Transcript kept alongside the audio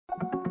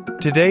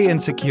Today in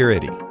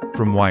Security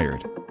from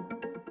Wired.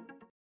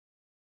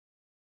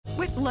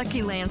 With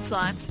Lucky Land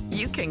Slots,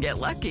 you can get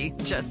lucky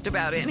just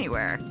about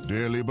anywhere.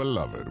 Dearly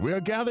beloved, we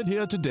are gathered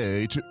here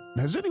today to...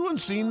 Has anyone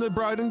seen the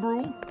bride and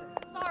groom?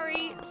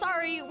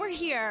 Sorry, we're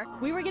here.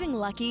 We were getting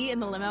lucky in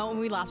the limo and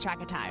we lost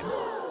track of time.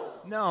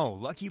 No,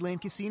 Lucky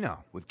Land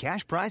Casino, with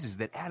cash prizes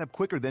that add up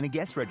quicker than a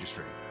guest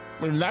registry.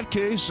 In that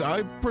case,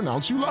 I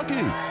pronounce you lucky.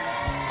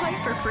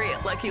 Play for free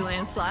at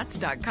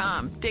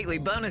LuckyLandSlots.com. Daily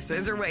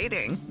bonuses are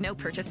waiting. No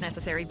purchase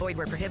necessary. Void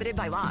where prohibited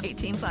by law.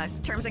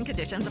 18+. Terms and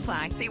conditions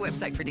apply. See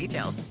website for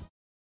details.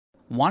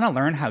 Want to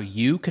learn how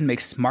you can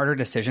make smarter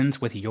decisions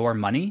with your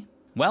money?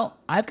 Well,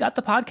 I've got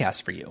the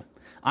podcast for you.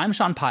 I'm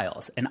Sean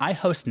Piles, and I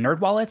host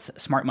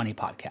NerdWallet's Smart Money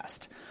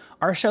Podcast.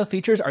 Our show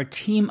features our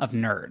team of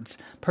nerds,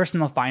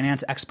 personal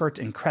finance experts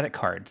in credit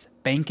cards,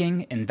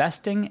 banking,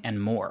 investing,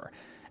 and more.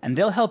 And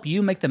they'll help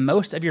you make the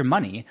most of your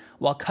money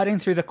while cutting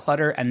through the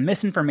clutter and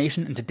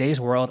misinformation in today's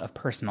world of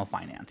personal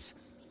finance.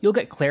 You'll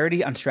get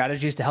clarity on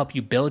strategies to help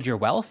you build your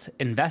wealth,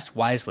 invest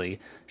wisely,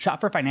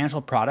 shop for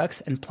financial products,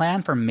 and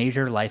plan for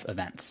major life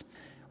events.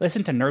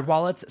 Listen to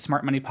NerdWallet's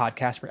Smart Money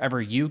Podcast wherever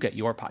you get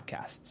your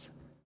podcasts.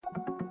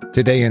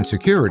 Today in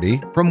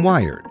Security from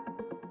Wired.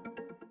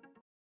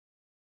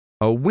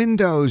 A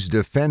Windows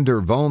Defender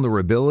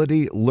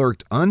vulnerability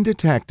lurked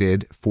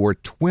undetected for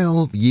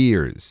 12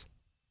 years.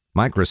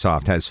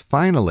 Microsoft has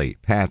finally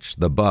patched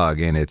the bug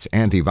in its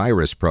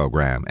antivirus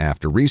program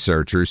after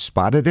researchers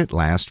spotted it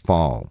last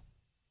fall.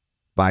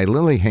 By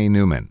Lily Hay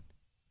Newman.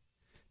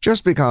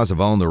 Just because a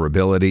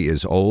vulnerability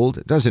is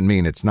old doesn't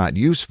mean it's not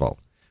useful.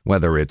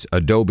 Whether it's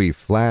Adobe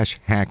Flash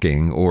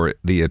hacking or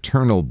the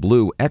Eternal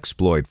Blue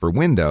exploit for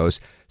Windows,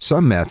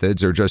 some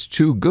methods are just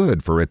too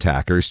good for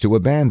attackers to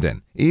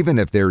abandon, even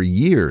if they're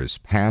years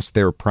past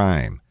their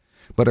prime.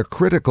 But a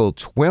critical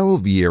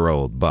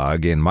 12-year-old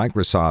bug in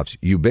Microsoft's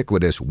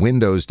ubiquitous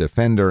Windows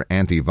Defender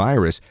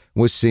antivirus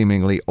was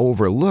seemingly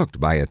overlooked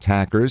by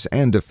attackers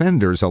and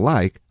defenders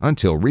alike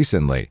until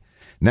recently.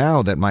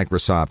 Now that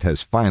Microsoft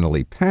has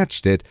finally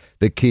patched it,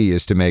 the key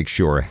is to make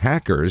sure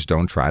hackers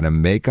don't try to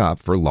make up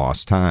for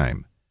lost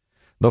time.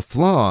 The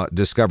flaw,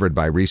 discovered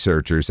by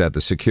researchers at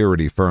the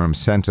security firm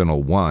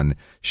SentinelOne,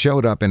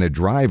 showed up in a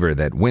driver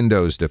that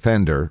Windows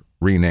Defender,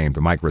 renamed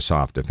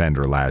Microsoft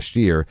Defender last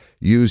year,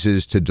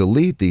 uses to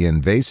delete the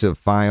invasive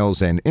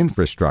files and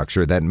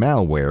infrastructure that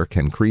malware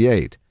can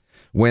create.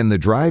 When the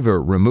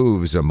driver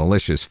removes a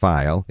malicious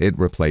file, it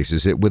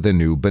replaces it with a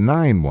new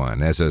benign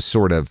one as a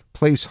sort of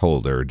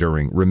placeholder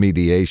during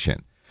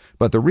remediation.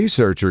 But the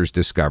researchers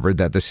discovered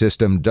that the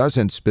system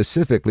doesn't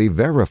specifically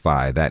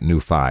verify that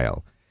new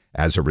file.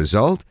 As a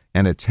result,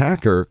 an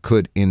attacker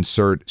could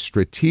insert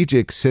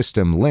strategic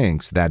system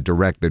links that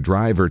direct the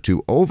driver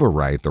to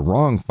overwrite the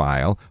wrong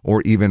file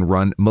or even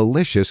run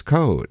malicious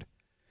code.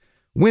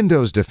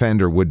 Windows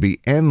Defender would be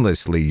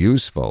endlessly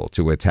useful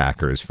to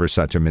attackers for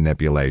such a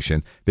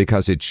manipulation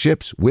because it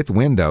ships with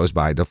Windows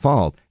by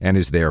default and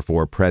is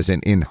therefore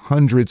present in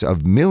hundreds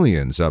of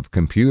millions of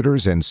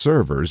computers and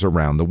servers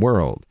around the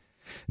world.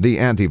 The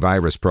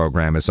antivirus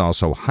program is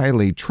also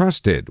highly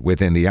trusted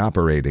within the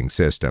operating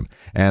system,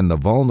 and the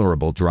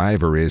vulnerable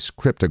driver is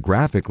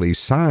cryptographically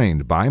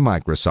signed by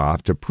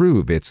Microsoft to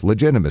prove its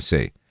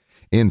legitimacy.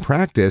 In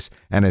practice,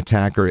 an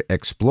attacker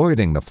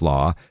exploiting the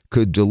flaw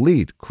could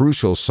delete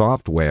crucial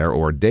software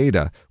or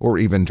data, or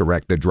even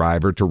direct the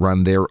driver to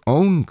run their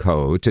own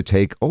code to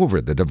take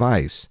over the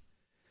device.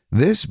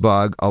 This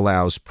bug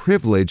allows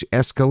privilege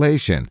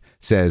escalation,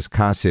 says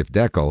Kasif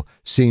Dekel,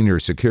 senior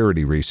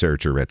security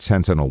researcher at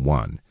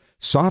SentinelOne.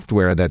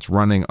 Software that's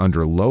running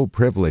under low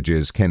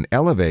privileges can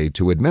elevate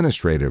to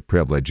administrative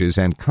privileges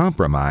and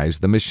compromise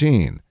the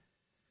machine.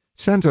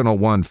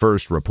 SentinelOne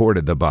first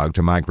reported the bug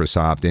to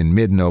Microsoft in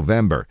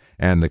mid-November,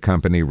 and the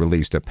company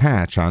released a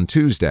patch on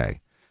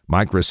Tuesday.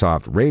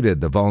 Microsoft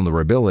rated the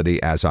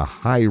vulnerability as a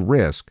high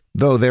risk,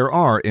 though there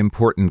are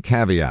important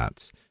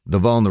caveats. The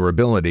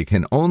vulnerability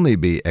can only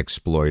be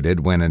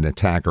exploited when an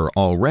attacker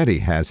already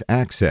has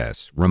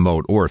access,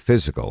 remote or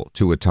physical,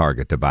 to a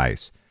target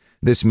device.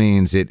 This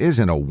means it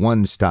isn't a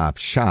one-stop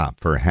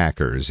shop for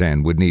hackers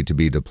and would need to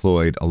be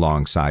deployed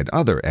alongside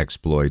other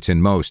exploits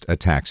in most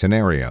attack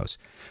scenarios.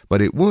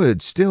 But it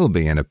would still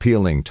be an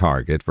appealing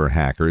target for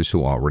hackers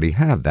who already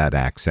have that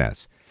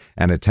access.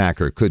 An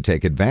attacker could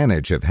take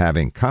advantage of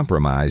having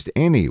compromised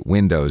any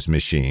Windows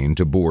machine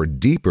to bore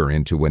deeper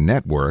into a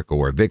network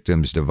or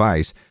victim's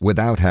device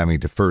without having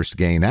to first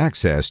gain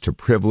access to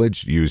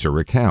privileged user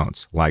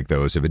accounts, like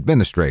those of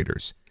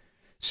administrators.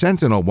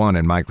 SentinelOne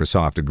and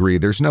Microsoft agree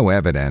there's no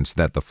evidence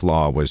that the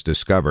flaw was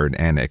discovered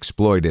and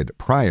exploited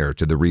prior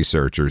to the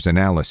researchers'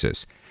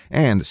 analysis,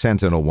 and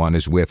SentinelOne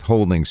is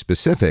withholding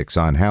specifics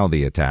on how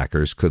the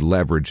attackers could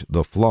leverage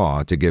the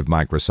flaw to give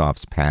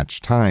Microsoft's patch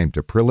time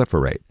to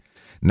proliferate.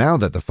 Now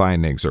that the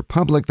findings are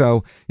public,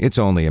 though, it's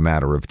only a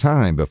matter of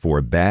time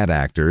before bad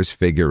actors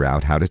figure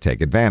out how to take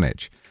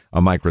advantage.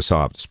 A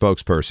Microsoft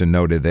spokesperson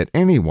noted that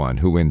anyone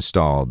who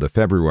installed the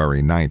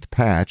February 9th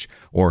patch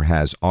or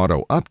has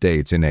auto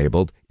updates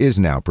enabled is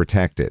now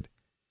protected.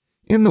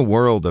 In the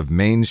world of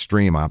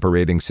mainstream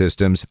operating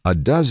systems, a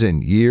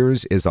dozen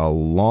years is a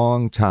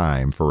long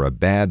time for a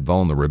bad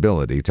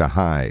vulnerability to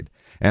hide.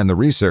 And the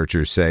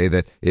researchers say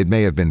that it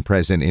may have been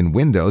present in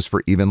Windows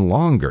for even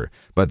longer,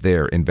 but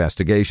their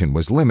investigation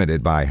was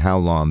limited by how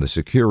long the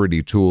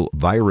security tool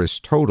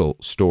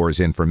VirusTotal stores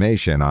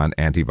information on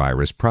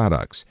antivirus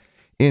products.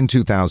 In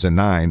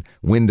 2009,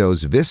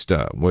 Windows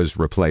Vista was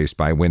replaced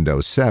by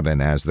Windows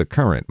 7 as the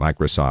current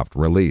Microsoft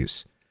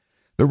release.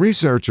 The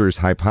researchers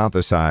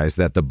hypothesized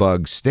that the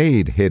bug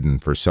stayed hidden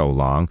for so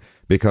long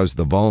because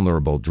the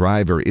vulnerable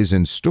driver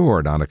isn't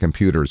stored on a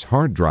computer's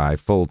hard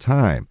drive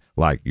full-time,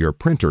 like your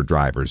printer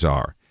drivers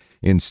are.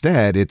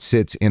 Instead, it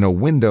sits in a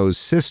Windows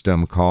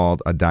system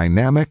called a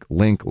dynamic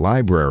link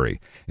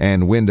library,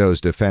 and Windows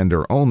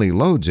Defender only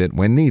loads it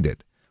when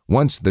needed.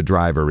 Once the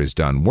driver is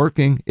done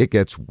working, it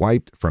gets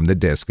wiped from the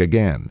disk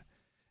again.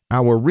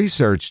 Our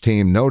research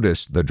team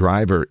noticed the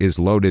driver is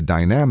loaded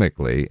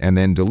dynamically and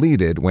then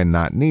deleted when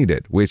not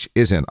needed, which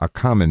isn't a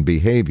common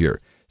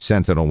behavior,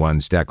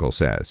 SentinelOne's Deckel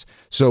says.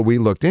 So we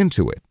looked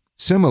into it.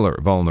 Similar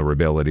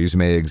vulnerabilities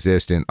may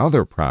exist in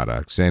other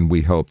products, and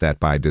we hope that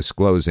by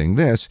disclosing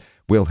this,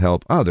 we'll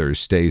help others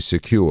stay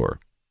secure.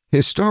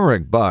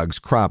 Historic bugs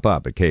crop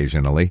up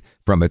occasionally,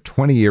 from a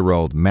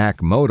 20-year-old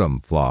Mac modem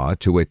flaw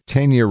to a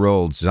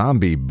 10-year-old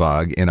zombie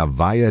bug in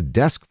Avaya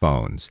desk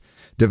phones.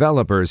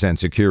 Developers and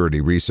security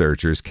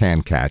researchers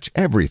can catch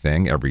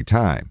everything every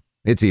time.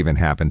 It's even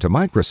happened to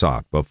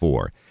Microsoft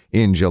before.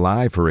 In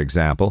July, for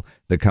example,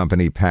 the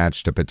company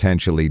patched a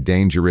potentially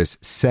dangerous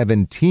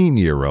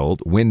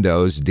 17-year-old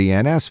Windows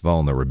DNS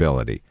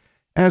vulnerability.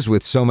 As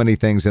with so many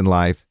things in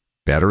life,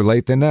 better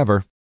late than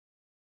never.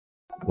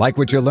 Like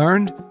what you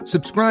learned?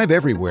 Subscribe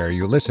everywhere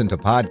you listen to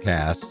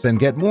podcasts and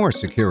get more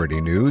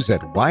security news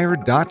at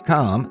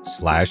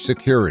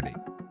wired.com/security.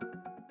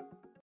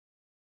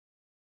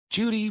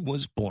 Judy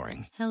was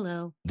boring.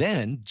 Hello.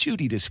 Then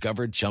Judy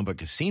discovered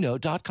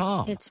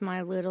ChumbaCasino.com. It's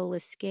my little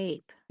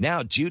escape.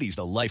 Now Judy's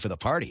the life of the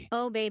party.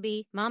 Oh,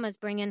 baby, mama's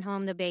bringing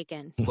home the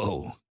bacon.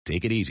 Whoa,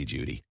 take it easy,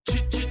 Judy.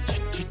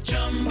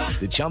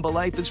 The Chumba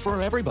life is for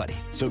everybody.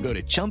 So go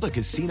to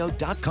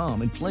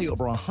ChumbaCasino.com and play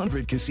over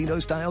 100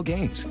 casino-style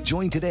games.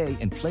 Join today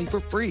and play for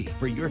free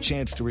for your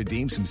chance to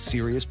redeem some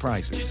serious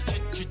prizes.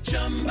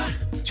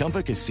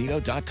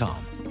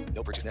 ChumbaCasino.com.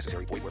 No purchase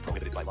necessary. Void where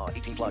prohibited by law.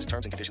 18+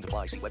 terms and conditions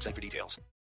apply. See website for details.